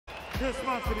This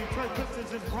month, the Detroit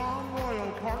Pistons and Crown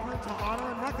Royal partner to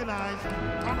honor and recognize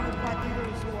prominent black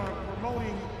leaders who are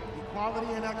promoting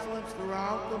equality and excellence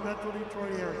throughout the Metro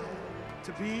Detroit area.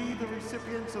 To be the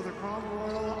recipients of the Crown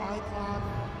Royal Icon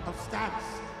of Status.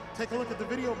 Take a look at the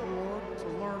video board to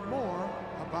learn more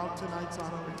about tonight's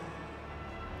honoree.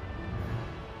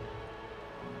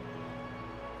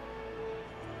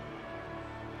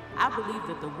 I believe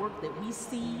that the work that we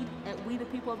see at We the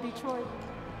People of Detroit,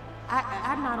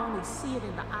 I not only see it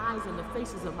in the eyes and the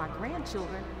faces of my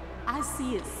grandchildren, I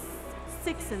see it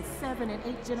 6 and 7 and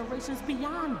 8 generations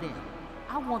beyond them.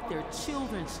 I want their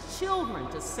children's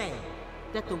children to say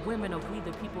that the women of We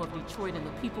the People of Detroit and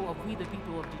the people of We the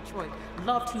People of Detroit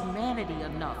loved humanity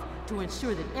enough to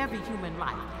ensure that every human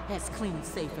life has clean,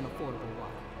 safe, and affordable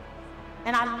water.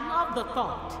 And I love the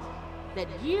thought that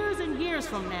years and years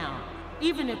from now,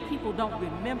 even if people don't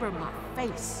remember my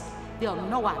face, they'll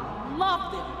know I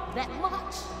love them that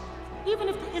much. Even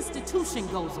if the institution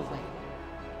goes away,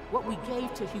 what we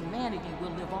gave to humanity will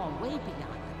live on way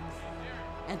beyond us.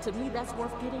 And to me, that's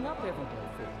worth getting up every day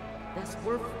for. That's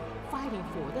worth fighting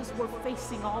for. That's worth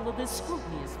facing all of this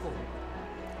scrutiny is for.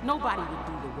 Nobody would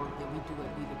do the work that we do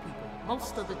at We the People,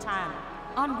 most of the time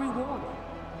unrewarded,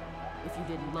 if you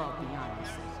didn't love beyond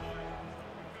yourself.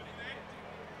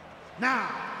 Now,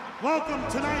 welcome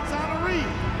tonight's honoree,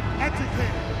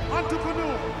 educator,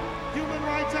 entrepreneur, human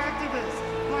rights activist,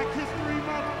 Black History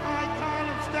Month icon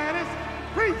of status,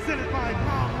 presented by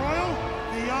Crown Royal.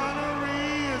 The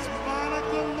honoree is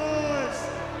Monica Lewis.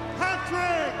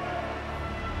 Patrick!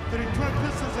 The Detroit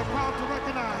Pistons are proud to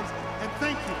recognize and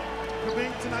thank you for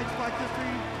being tonight's Black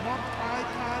History Month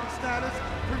icon status,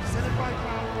 presented by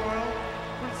Crown Royal.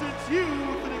 Presents you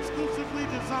with an exclusively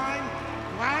designed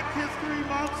Black History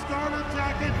Month starter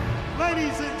jacket.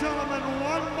 Ladies and gentlemen,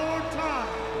 one more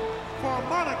time for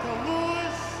Monica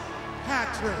Lewis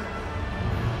Patrick.